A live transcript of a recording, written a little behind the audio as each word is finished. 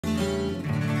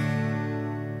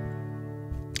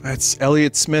That's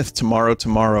Elliott Smith, Tomorrow,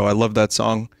 Tomorrow. I love that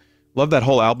song. Love that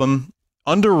whole album.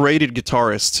 Underrated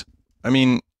guitarist. I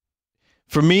mean,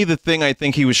 for me, the thing I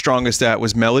think he was strongest at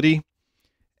was melody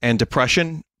and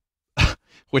depression,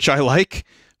 which I like.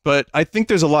 But I think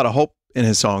there's a lot of hope in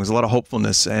his songs, a lot of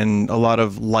hopefulness, and a lot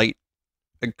of light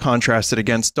contrasted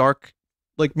against dark,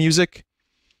 like, music.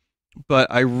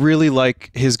 But I really like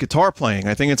his guitar playing.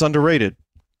 I think it's underrated.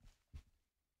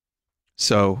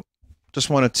 So,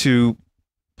 just wanted to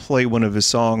play one of his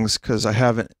songs because I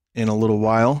haven't in a little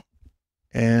while,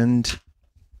 and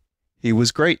he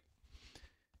was great.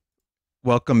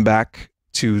 Welcome back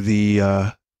to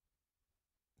the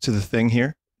thing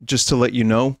here. Just to let you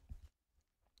know,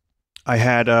 I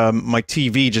had my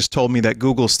TV just told me that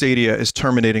Google Stadia is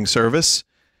terminating service.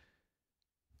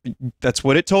 That's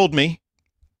what it told me.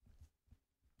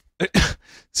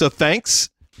 So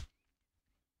thanks.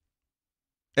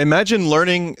 Imagine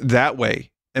learning that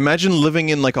way. Imagine living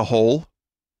in like a hole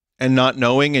and not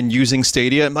knowing and using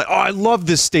Stadia. I'm like, oh, I love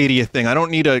this Stadia thing. I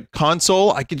don't need a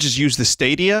console. I could just use the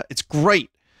Stadia. It's great.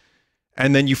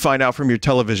 And then you find out from your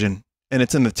television and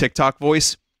it's in the TikTok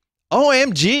voice.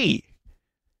 OMG.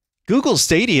 Google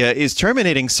Stadia is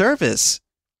terminating service.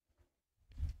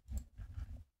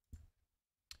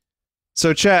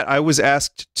 So chat, I was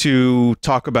asked to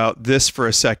talk about this for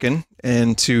a second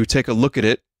and to take a look at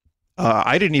it.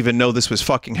 I didn't even know this was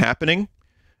fucking happening.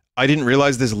 I didn't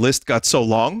realize this list got so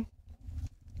long.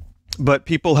 But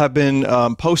people have been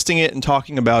posting it and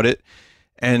talking about it.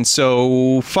 And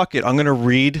so, fuck it. I'm going to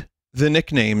read the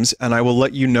nicknames and I will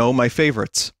let you know my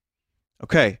favorites.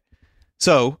 Okay.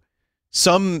 So,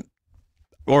 some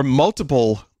or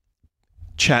multiple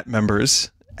chat members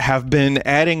have been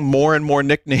adding more and more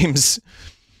nicknames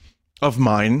of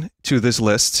mine to this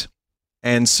list.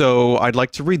 And so I'd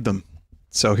like to read them.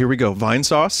 So here we go.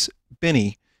 Vinesauce,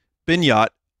 Vinny, Binyat,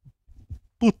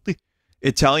 Putti,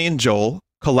 Italian Joel,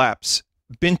 Collapse,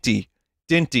 Binti,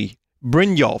 Dinty,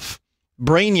 Brynjolf,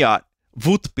 Brainyacht,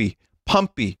 Vutpi,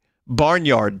 Pumpy,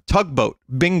 Barnyard, Tugboat,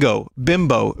 Bingo,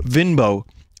 Bimbo, Vinbo,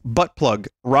 Buttplug,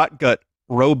 Rotgut,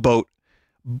 Rowboat,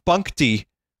 Bunkty,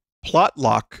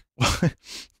 Plotlock,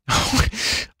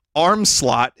 Arm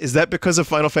Slot. Is that because of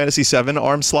Final Fantasy VII?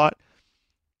 Arm Slot?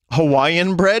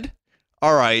 Hawaiian Bread?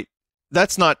 All right.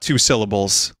 That's not 2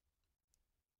 syllables.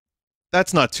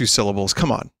 That's not 2 syllables.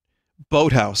 Come on.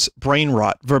 Boathouse, Brain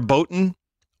Rot, Verboten,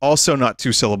 also not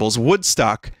 2 syllables.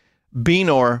 Woodstock,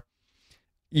 Beanor,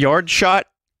 Yard Shot,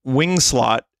 Wing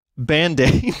Slot,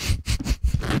 Band-Aid,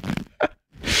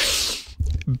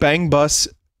 Bang Bus,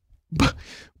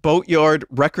 Boatyard,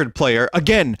 Record Player.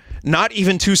 Again, not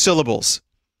even 2 syllables.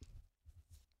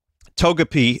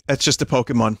 Togepi, that's just a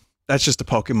Pokemon. That's just a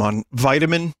Pokemon.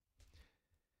 Vitamin,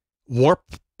 Warp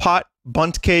Pot,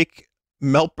 Bunt Cake,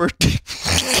 Melpert,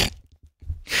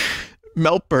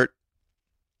 Melpert,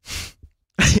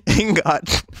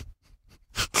 Ingot,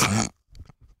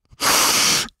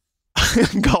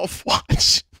 Golf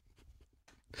Watch.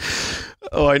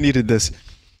 Oh, I needed this.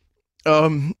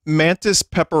 Mantis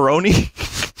Pepperoni.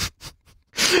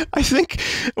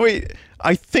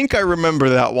 I think I remember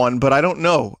that one, but I don't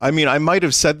know. I mean, I might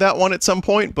have said that one at some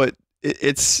point, but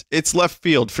it's left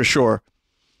field for sure.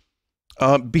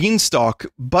 Beanstalk,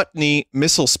 Buttney,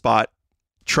 Missile Spot,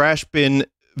 Trash Bin,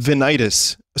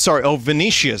 Vinitis. Sorry, oh,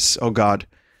 Vinicius. Oh, God.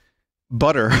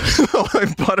 Butter.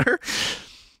 Butter.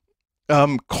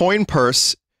 Coin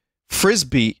Purse,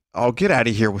 Frisbee. Oh, get out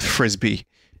of here with Frisbee.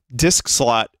 Disc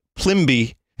Slot,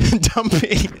 Plimby,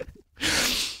 Dumpy,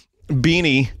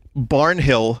 Beanie,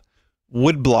 Barnhill,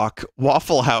 Woodblock,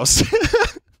 Waffle House.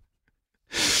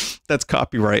 That's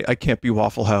copyright. I can't be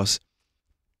Waffle House.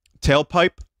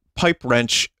 Tailpipe, Pipe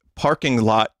Wrench, Parking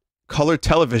Lot, Color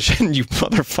Television, you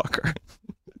motherfucker.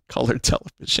 Color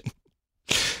Television.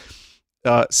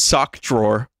 Sock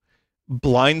Drawer,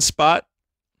 Blind Spot,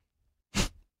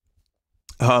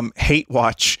 Hate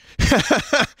Watch.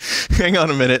 Hang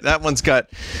on a minute. That one's got,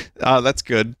 that's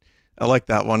good. I like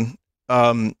that one.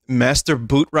 Master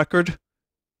Boot Record.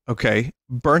 Okay.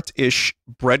 Burnt-ish,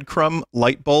 Breadcrumb,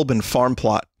 Light Bulb, and Farm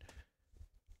Plot.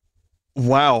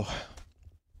 Wow.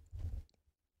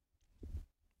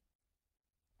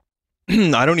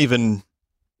 I don't even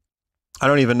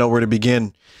know where to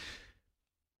begin.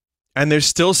 And there's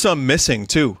still some missing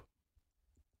too.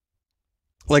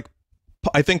 Like,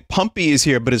 I think Pumpy is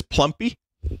here, but is Plumpy?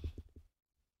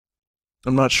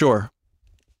 I'm not sure.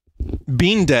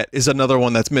 Bean Debt is another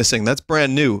one that's missing. That's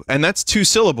brand new. And that's 2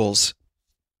 syllables.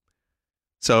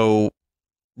 So,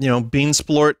 you know, Bean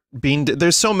Splort,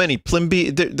 there's so many.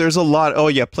 Plimby, there's a lot. Oh,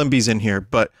 yeah, Plimby's in here.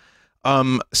 But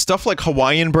stuff like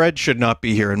Hawaiian Bread should not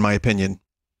be here, in my opinion.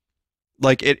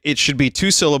 Like it should be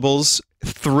 2 syllables,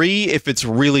 3 if it's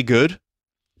really good.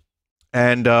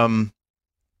 And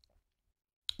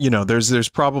you know, there's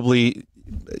probably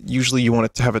usually you want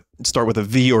it to have it start with a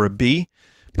V or a B,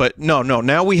 but no,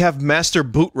 now we have Master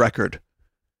Boot Record.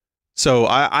 So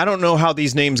I don't know how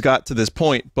these names got to this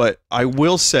point, but I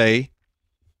will say,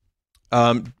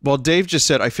 well, Dave just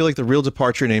said, I feel like the real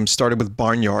departure name started with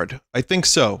Barnyard. I think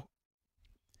so.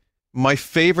 My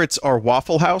favorites are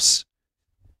Waffle House.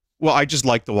 Well, I just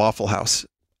like the Waffle House.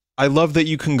 I love that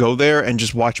you can go there and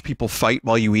just watch people fight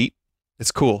while you eat.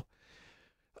 It's cool.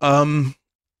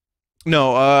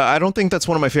 No, I don't think that's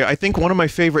one of my favorite. I think one of my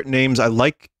favorite names, I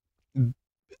like...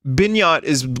 Binyat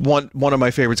is one of my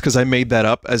favorites because I made that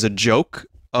up as a joke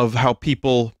of how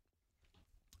people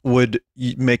would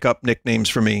make up nicknames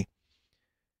for me.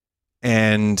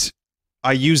 And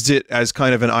I used it as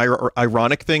kind of an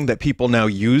ironic thing that people now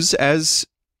use as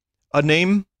a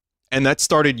name. And that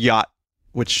started Yacht,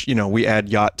 which, you know, we add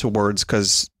yacht to words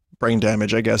because brain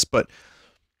damage, I guess. But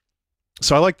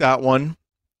so I like that one.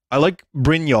 I like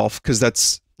Brynjolf because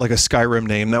that's like a Skyrim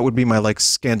name. That would be my like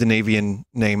Scandinavian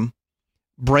name.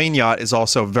 Brain Yacht is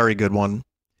also a very good one.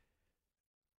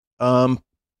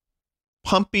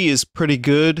 Pumpy is pretty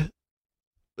good.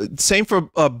 Same for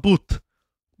Boot.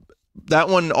 That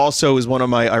one also is one of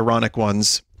my ironic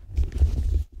ones.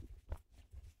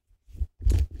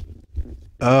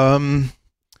 Let's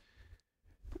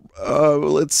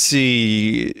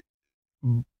see.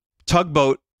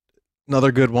 Tugboat,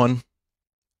 another good one.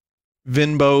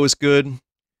 Vinbo is good.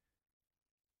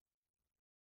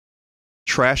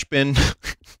 Trash bin.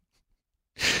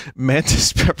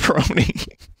 Mantis pepperoni.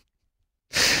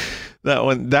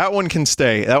 That one can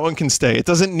stay. That one can stay. It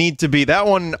doesn't need to be. That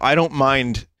one, I don't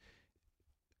mind.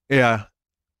 Yeah.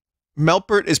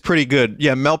 Melpert is pretty good.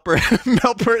 Yeah,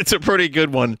 Melpert's a pretty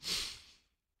good one.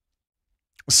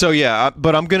 So yeah,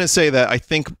 but I'm going to say that I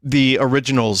think the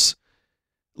originals,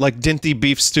 like Dinty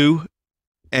Beef Stew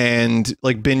and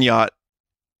like Binyat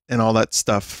and all that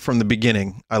stuff from the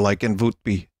beginning, I like, and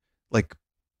Vutbi. Like,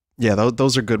 yeah,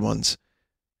 those are good ones.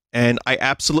 And I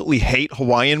absolutely hate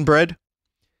Hawaiian bread,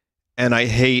 and I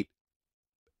hate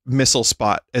Missile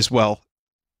Spot as well.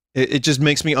 It just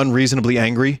makes me unreasonably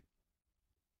angry.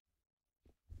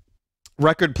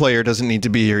 Record player doesn't need to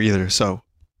be here either, so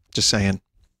just saying.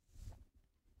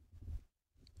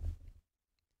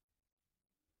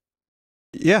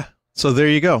 Yeah, so there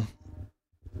you go.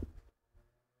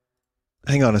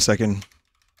 Hang on a second.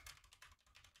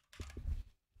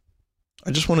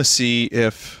 I just want to see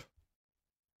if...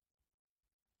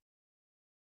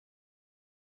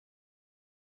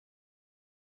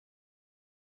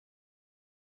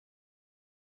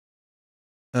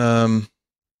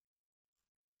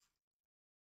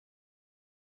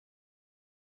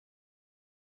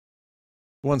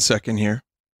 one second here.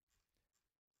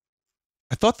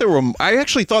 I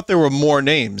actually thought there were more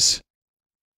names.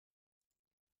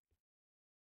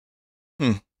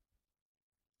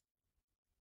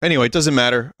 Anyway, it doesn't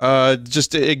matter.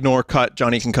 Just ignore cut.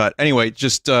 Johnny can cut. Anyway,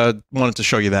 just wanted to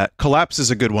show you that. Collapse is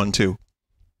a good one, too.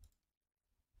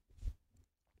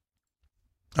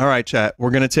 All right, chat.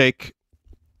 We're going to take...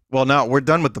 Well, now, we're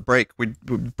done with the break.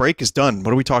 Break is done.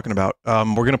 What are we talking about?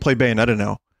 We're going to play Bayonetta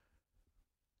now.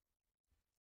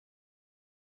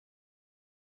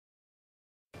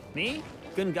 Me?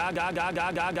 You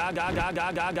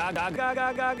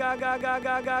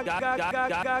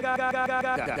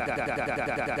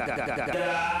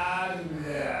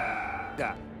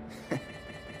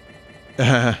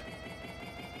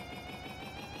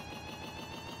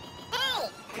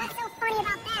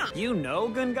know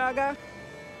Gungaga?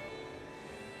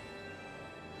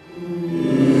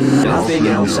 Nothing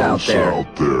else out there.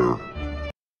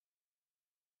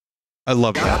 I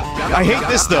love that. I hate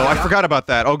this, though. I forgot about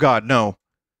that. Oh, God, no.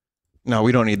 No,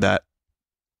 we don't need that.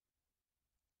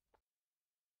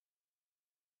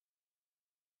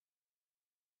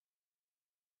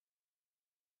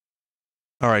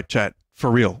 All right, chat.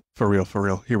 For real. For real. For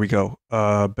real. Here we go.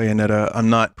 Bayonetta. I'm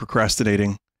not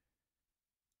procrastinating.